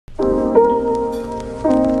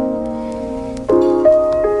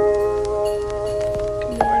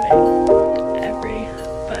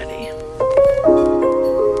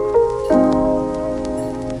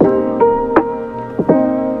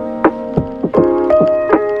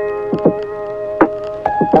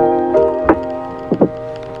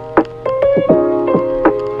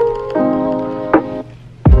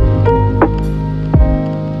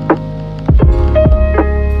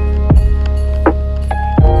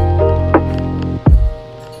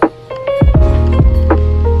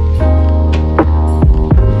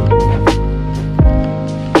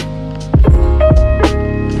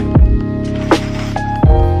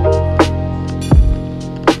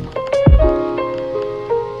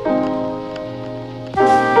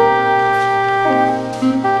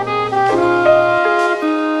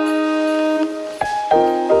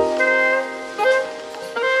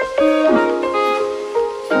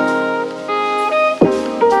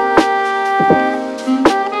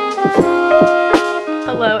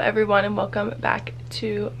everyone, and welcome back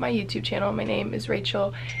to my YouTube channel. My name is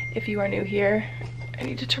Rachel. If you are new here, I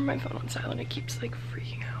need to turn my phone on silent. It keeps like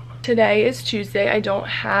freaking out. Today is Tuesday. I don't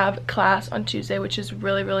have class on Tuesday, which is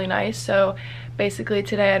really nice. So basically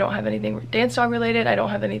today I don't have anything dance dog related, I don't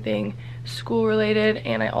have anything school related,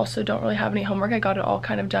 and I also don't really have any homework. I got it all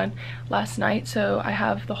kind of done last night, so I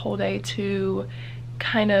have the whole day to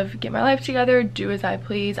kind of get my life together, do as I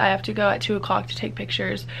please. I have to go at 2 o'clock to take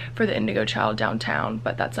pictures for the Indigo Child downtown,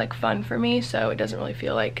 but that's like fun for me, so it doesn't really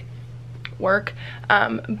feel like work.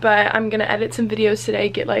 But I'm gonna edit some videos today,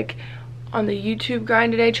 get like on the YouTube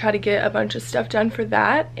grind today, try to get a bunch of stuff done for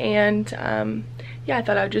that. And yeah, I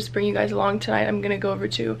thought I would just bring you guys along tonight. I'm gonna go over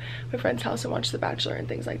to my friend's house and watch The Bachelor and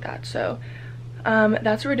things like that. So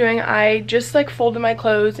that's what we're doing. I just like folded my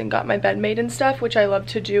clothes and got my bed made and stuff, which I love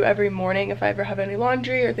to do every morning if I ever have any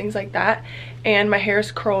laundry or things like that. And my hair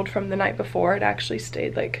is curled from the night before. It actually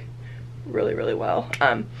stayed like really well. But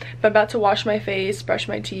I'm about to wash my face, brush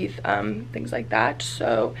my teeth, things like that.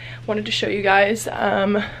 So wanted to show you guys.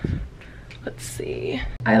 Let's see,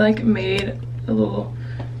 I like made a little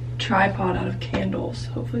tripod out of candles.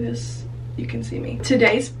 Hopefully you can see me.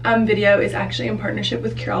 Today's video is actually in partnership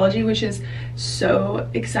with Curology, which is so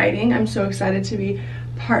exciting. I'm so excited to be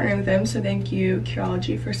partnering with them, so thank you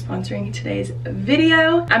Curology for sponsoring today's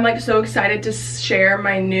video. I'm like so excited to share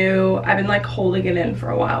my new, I've been like holding it in for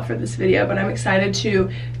a while for this video, but I'm excited to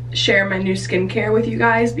share my new skincare with you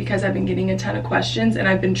guys because I've been getting a ton of questions, and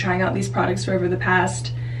I've been trying out these products for over the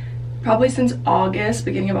past, probably since August,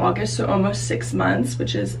 beginning of August, so almost 6 months,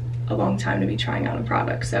 which is a long time to be trying out a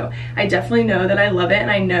product. So I definitely know that I love it, and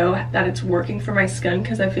I know that it's working for my skin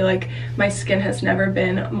because I feel like my skin has never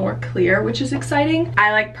been more clear, which is exciting.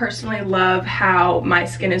 I like personally love how my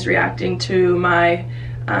skin is reacting to my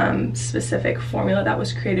specific formula that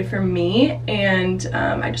was created for me, and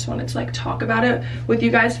I just wanted to like talk about it with you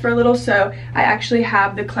guys for a little. So I actually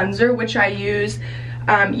have the cleanser, which I use.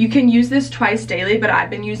 You can use this twice daily, but I've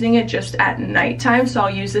been using it just at nighttime, so I'll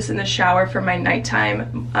use this in the shower for my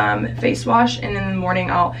nighttime face wash, and in the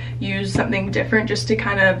morning I'll use something different just to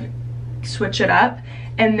kind of switch it up.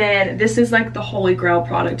 And then this is like the holy grail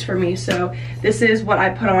product for me, so this is what I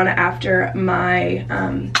put on after my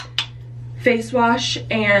face wash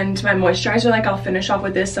and my moisturizer. Like I'll finish off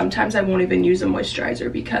with this. Sometimes I won't even use a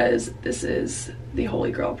moisturizer because this is the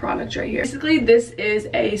holy grail product right here. Basically, this is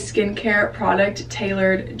a skincare product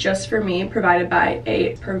tailored just for me, provided by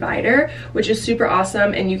a provider, which is super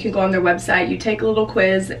awesome. And you can go on their website, you take a little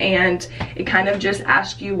quiz, and it kind of just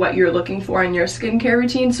asks you what you're looking for in your skincare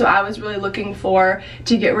routine. So I was really looking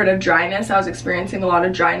to get rid of dryness. I was experiencing a lot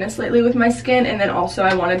of dryness lately with my skin, and then also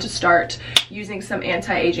I wanted to start using some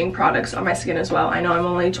anti-aging products on my skin as well. I know I'm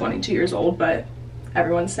only 22 years old, but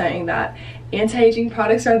everyone's saying that anti-aging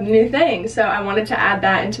products are the new thing, so I wanted to add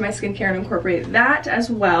that into my skincare and incorporate that as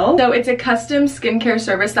well. So it's a custom skincare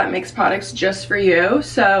service that makes products just for you.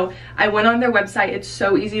 So I went on their website. It's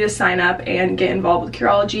so easy to sign up and get involved with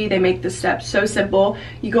Curology. They make the steps so simple.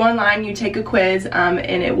 You go online, you take a quiz, and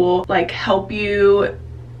it will like help you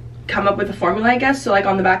come up with a formula, I guess. So like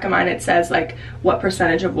on the back of mine it says like what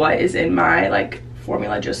percentage of what is in my like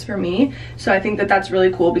formula just for me. So I think that that's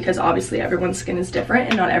really cool because obviously everyone's skin is different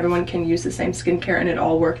and not everyone can use the same skincare and it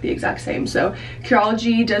all work the exact same. So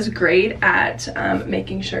Curology does great at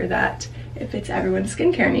making sure that it fits everyone's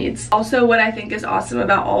skincare needs. Also, what I think is awesome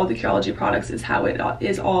about all the Curology products is how it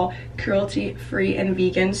is all cruelty free and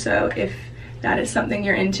vegan. So if that is something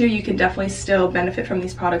you're into, you can definitely still benefit from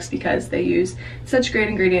these products because they use such great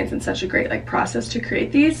ingredients and such a great like process to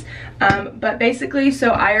create these. But basically,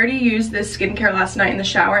 so I already used this skincare last night in the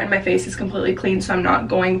shower and my face is completely clean, so I'm not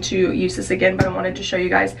going to use this again, but I wanted to show you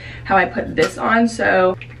guys how I put this on.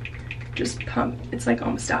 So just pump, it's like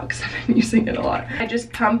almost out because I've been using it a lot. I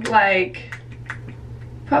just pump like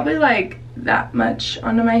probably like that much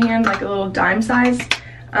onto my hand, like a little dime size.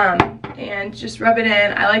 And just rub it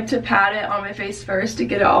in. I like to pat it on my face first to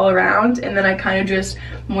get it all around, and then I kind of just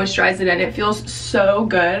moisturize it in. It feels so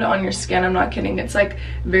good on your skin, I'm not kidding. It's like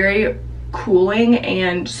very cooling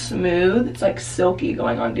and smooth. It's like silky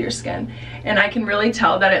going onto your skin, and I can really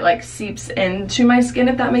tell that it like seeps into my skin,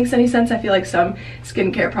 if that makes any sense. I feel like some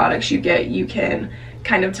skincare products you get, you can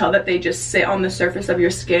kind of tell that they just sit on the surface of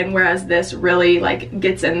your skin, whereas this really like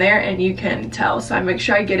gets in there and you can tell. So I make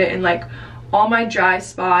sure I get it in like all my dry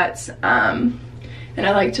spots, and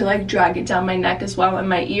I like to like drag it down my neck as well and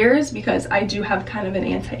my ears because I do have kind of an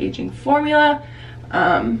anti-aging formula.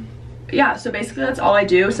 Yeah, so basically that's all I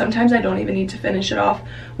do. Sometimes I don't even need to finish it off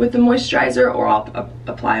with the moisturizer, or I'll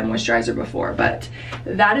apply a moisturizer before, but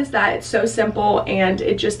that is that. It's so simple and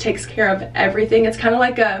it just takes care of everything. It's kind of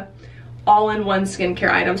like a all-in-one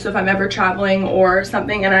skincare item. So if I'm ever traveling or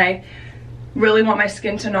something and I really want my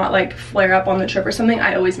skin to not like flare up on the trip or something,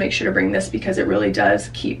 I always make sure to bring this because it really does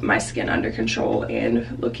keep my skin under control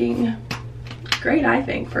and looking great, I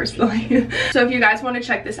think, personally. So if you guys want to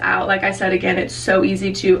check this out, like I said, again, it's so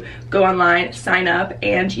easy to go online, sign up,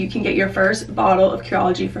 and you can get your first bottle of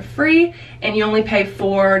Curology for free, and you only pay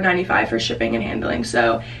 $4.95 for shipping and handling.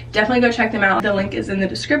 So definitely go check them out. The link is in the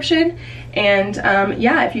description. And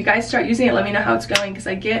yeah, if you guys start using it, let me know how it's going, because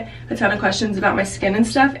I get a ton of questions about my skin and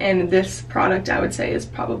stuff, and this product, I would say, is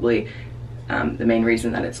probably the main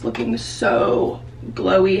reason that it's looking so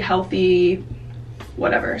glowy, healthy,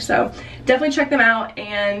 whatever. So definitely check them out.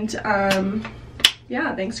 And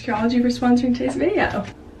yeah, thanks Curology for sponsoring today's video.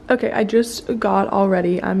 Okay, I just got all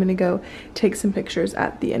ready. I'm gonna go take some pictures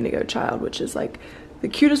at the Indigo Child, which is like the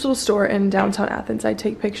cutest little store in downtown Athens. I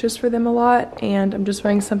take pictures for them a lot, and I'm just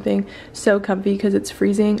wearing something so comfy because it's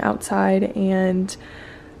freezing outside, and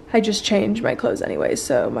I just changed my clothes anyway.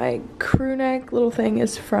 So my crew neck little thing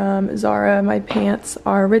is from Zara. My pants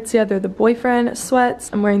are Aritzia. They're the boyfriend sweats.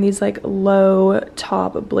 I'm wearing these like low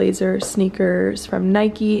top blazer sneakers from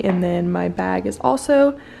Nike, and then my bag is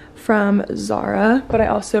also from Zara. But I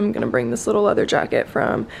also am gonna bring this little leather jacket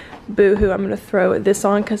from Boohoo. I'm gonna throw this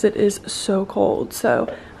on because it is so cold.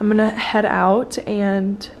 So I'm gonna head out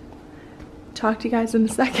and talk to you guys in a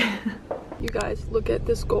second. You guys, look at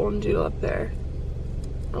this golden doodle up there.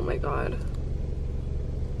 Oh my god.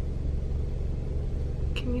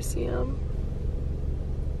 Can you see him?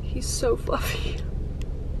 He's so fluffy.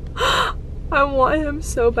 I want him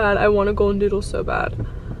so bad. I want a golden doodle so bad.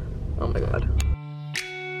 Oh my god.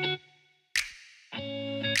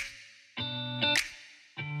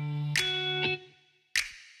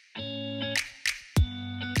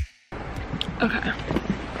 Okay.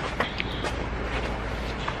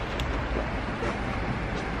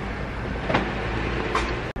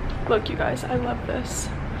 Look, you guys, I love this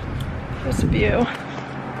view.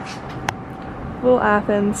 Little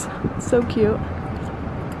Athens, so cute.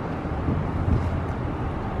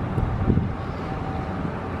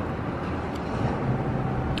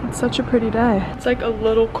 It's such a pretty day. It's like a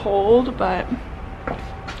little cold, but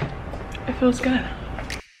it feels good.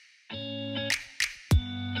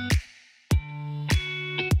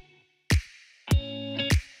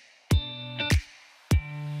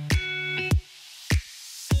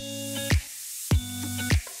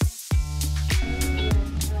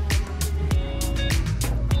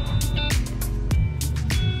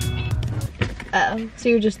 Uh-oh, so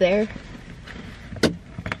you're just there?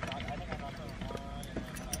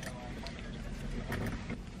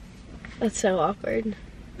 That's so awkward.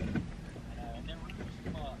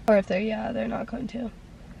 Or if they're not going to.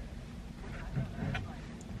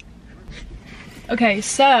 Okay,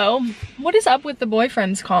 so what is up with the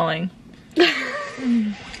boyfriends calling?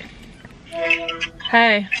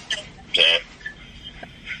 Hey.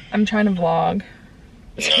 I'm trying to vlog.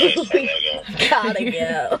 Gotta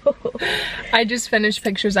go. I just finished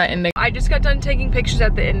pictures at Indigo. I just got done taking pictures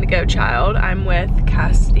at the Indigo Child. I'm with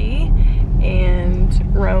Cassidy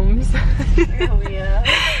and Rome's. Oh yeah.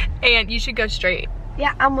 And you should go straight.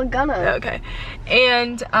 Yeah, I'm gonna. Okay.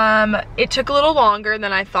 And it took a little longer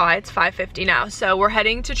than I thought. It's 5:50 now. So we're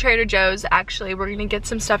heading to Trader Joe's. Actually, we're gonna get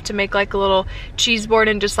some stuff to make like a little cheese board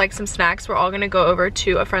and just like some snacks. We're all gonna go over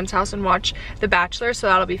to a friend's house and watch The Bachelor, so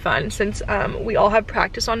that'll be fun. Since we all have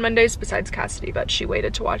practice on Mondays besides Cassidy, but she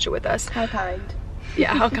waited to watch it with us. How kind.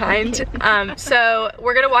 Yeah, how kind. So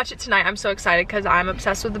we're gonna watch it tonight. I'm so excited because I'm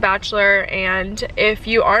obsessed with The Bachelor, and if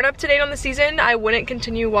you aren't up to date on the season, I wouldn't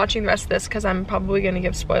continue watching the rest of this because I'm probably gonna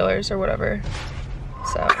give spoilers or whatever.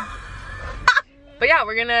 So but yeah,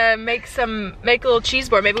 we're gonna make a little cheese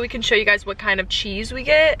board. Maybe we can show you guys what kind of cheese we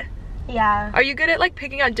get. Yeah. Are you good at like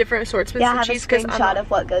picking out different assortments of cheese? Yeah, I have a screenshot of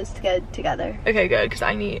what goes together. Okay, good, because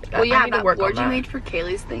I need Well, yeah, I need to work on that. you made for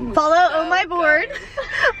Kaylee's thing was Follow so Oh My Board.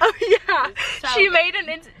 Oh yeah, So she made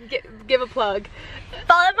give a plug.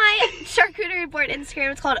 Follow my charcuterie board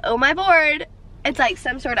Instagram. It's called Oh My Board. It's like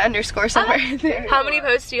some sort of underscore somewhere in there. How many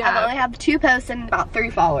posts do you I have? only have 2 posts and about 3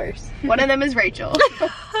 followers. One of them is Rachel.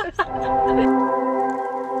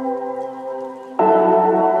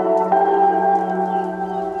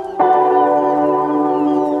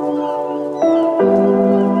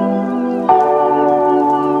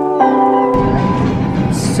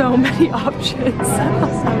 So many options. It's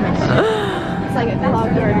like a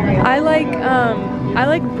clogged artery. I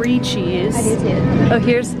like brie cheese. I do too. Oh,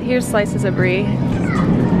 here's slices of brie.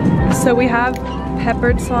 So we have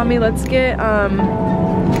peppered salami. Let's get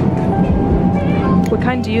what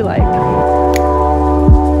kind do you like?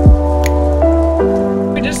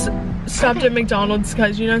 We just stopped at McDonald's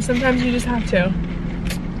because, you know, sometimes you just have to.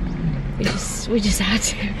 We just had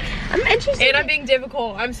to. I'm interested. And I'm being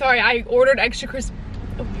difficult. I'm sorry. I ordered extra crisp.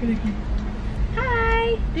 Oh, here they come.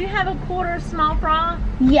 Hi. Do you have a quarter small fry?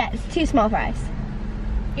 Yes, 2 small fries.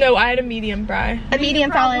 No, I had a medium fry. A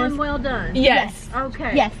medium fry. One well done. Yes.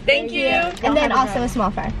 Okay. Yes. Thank you. And then also a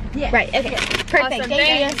small fry. Yes. Right. Okay. Perfect. Awesome,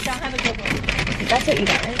 Thank you. Y'all have a good one. That's what you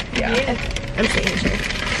got, right? Yeah. I'm saying sure.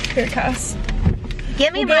 Here, Cass.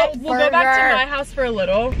 Give me We'll go back to burger. my house for a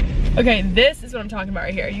little. Okay, this is what I'm talking about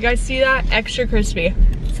right here. You guys see that? Extra crispy.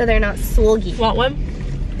 So they're not soggy. Want one?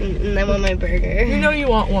 And I want my burger. You know you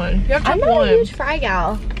want one. You have to I'm have not one. a huge fry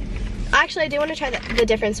gal. Actually, I do want to try the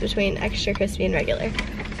difference between extra crispy and regular.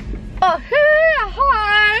 Oh,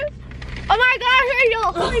 hi! Oh my god,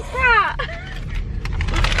 Rachel! Holy crap!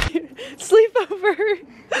 Sleepover.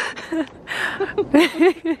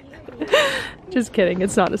 Just kidding,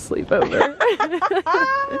 it's not a sleepover.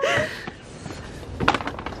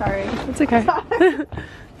 Sorry. It's okay.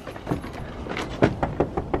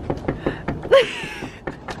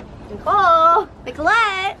 Nicole!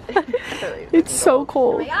 Nicolette! It's so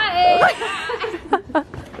cold. Hey!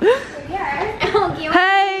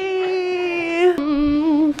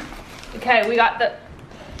 Okay, we got the...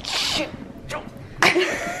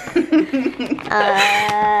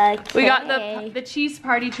 We got the cheese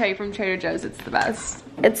party tray from Trader Joe's. It's the best.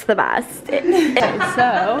 It's the best.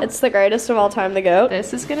 So, It's the greatest of all time to go.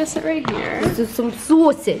 this is gonna sit right here. This is some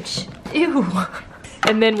sausage. Ew.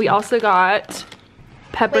 And then we also got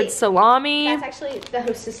peppered Wait, salami. That's actually the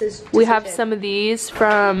hostess's We have decision. some of these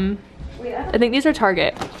from, I think these are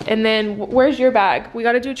Target. And then, where's your bag? We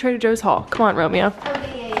gotta do Trader Joe's haul. Come on, Romeo. Oh,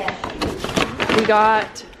 yeah. We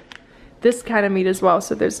got this kind of meat as well,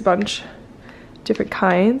 so there's a bunch different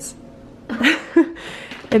kinds.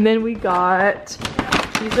 And then we got,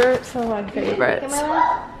 these are some of my favorites.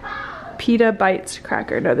 Pita Bites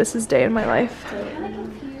cracker. No, this is Day in My Life.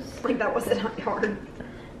 Like that wasn't hard.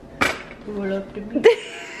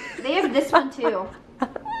 They have this one too.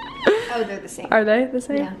 Oh, they're the same. Are they the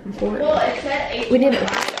same? Yeah. Well, it said 8. We didn't.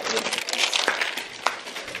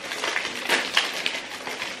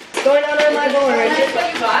 Going on my board. That's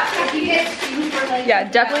what you got? You get 2 for like. Yeah,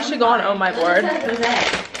 definitely should go on Oh My Board.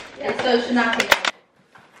 So should not be.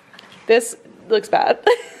 This looks bad.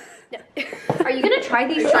 Are you gonna try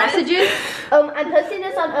these sausages? I'm posting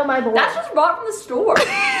this on Oh My Board. That's just bought from the store.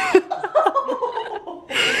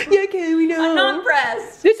 Yeah, okay, we know. I'm not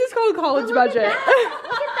impressed. This is called college budget. Look at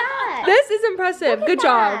that. This is impressive. Look at Good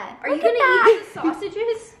job. that. Are you Look at gonna that. eat the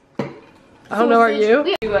sausages? I don't know, are you?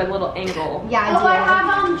 Do a little angle. Yeah, Oh, I I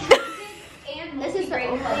have and This is the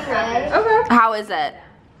only red. Okay. How is it?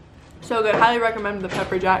 So good. Highly recommend the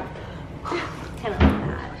pepper jack. Kind of like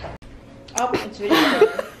that. Oh, it's video.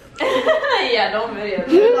 Yeah, don't video.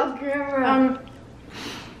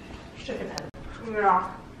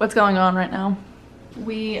 What's going on right now?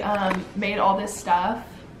 We made all this stuff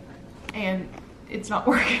and it's not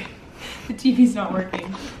working. The TV's not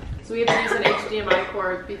working. So we have to use an HDMI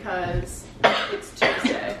cord because it's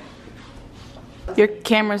Tuesday. Your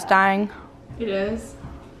camera's dying. It is.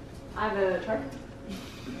 I have a charger.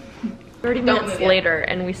 30 Don't minutes move later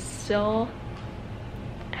and we still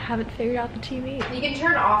haven't figured out the TV. You can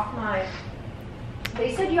turn off my.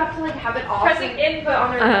 They said you have to like have it off. Pressing input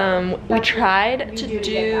on their We tried to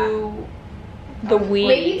do the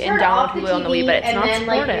Wii and download Hulu on the Wii, but it's not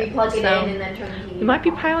supported. So then turn the TV we might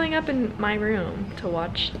be piling up in my room to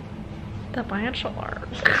watch The Bachelor.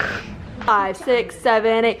 5, 6,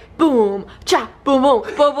 7, 8, boom, cha, boom, boom,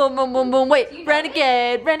 boom, boom, boom, boom, boom. Wait,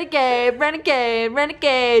 renegade, renegade, renegade,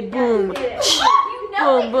 renegade, boom. You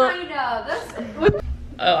know Boom, boom. kind of.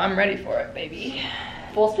 Oh, I'm ready for it, baby.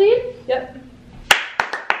 Full speed? Yep.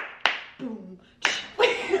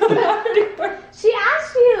 She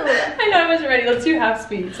asked you. I know I wasn't ready. Let's do half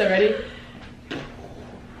speed. So ready?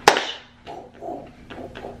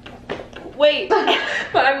 Wait,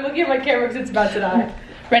 but I'm looking at my camera because it's about to die.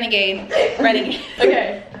 Renegade. Renegade.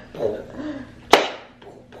 Okay.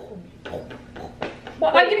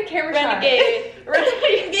 Well, I'm getting camera shy. Renegade.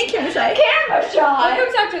 Renegade camera shy. Camera What shy.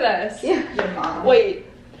 comes after this? Your mom. Wait.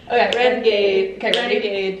 Okay, renegade. Okay,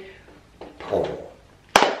 renegade.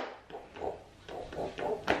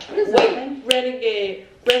 Wait, renegade,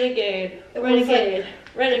 renegade, renegade,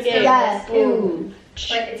 renegade. Yes. Ooh.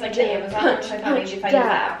 But it's like the Amazon, which I thought maybe if I use the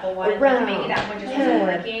Apple one, maybe that one just wasn't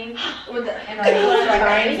working. Or the, and I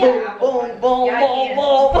Boom, boom, boom,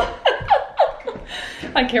 boom.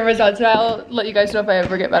 My camera's on, so I'll let you guys know if I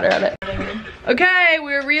ever get better at it. Okay,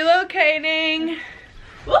 we're relocating.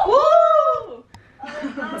 Woo!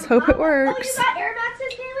 Let's hope it works. Oh, you got Air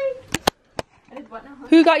Maxes, Kaylee?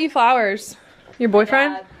 Who got you flowers? Your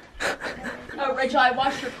boyfriend? Oh, Rachel, I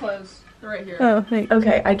washed your clothes. They're right here. Oh, thanks.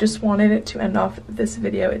 Okay, I just wanted to end off this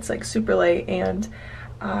video. It's like super late and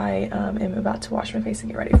I am about to wash my face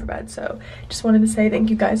and get ready for bed. So just wanted to say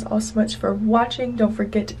thank you guys all so much for watching. Don't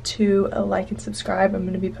forget to like and subscribe. I'm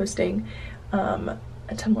going to be posting a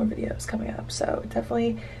ton more videos coming up. So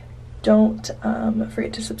definitely don't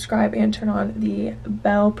forget to subscribe and turn on the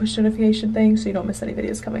bell push notification thing so you don't miss any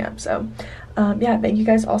videos coming up. So yeah, thank you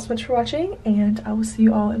guys all so much for watching and I will see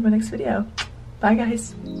you all in my next video. Bye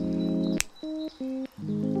guys.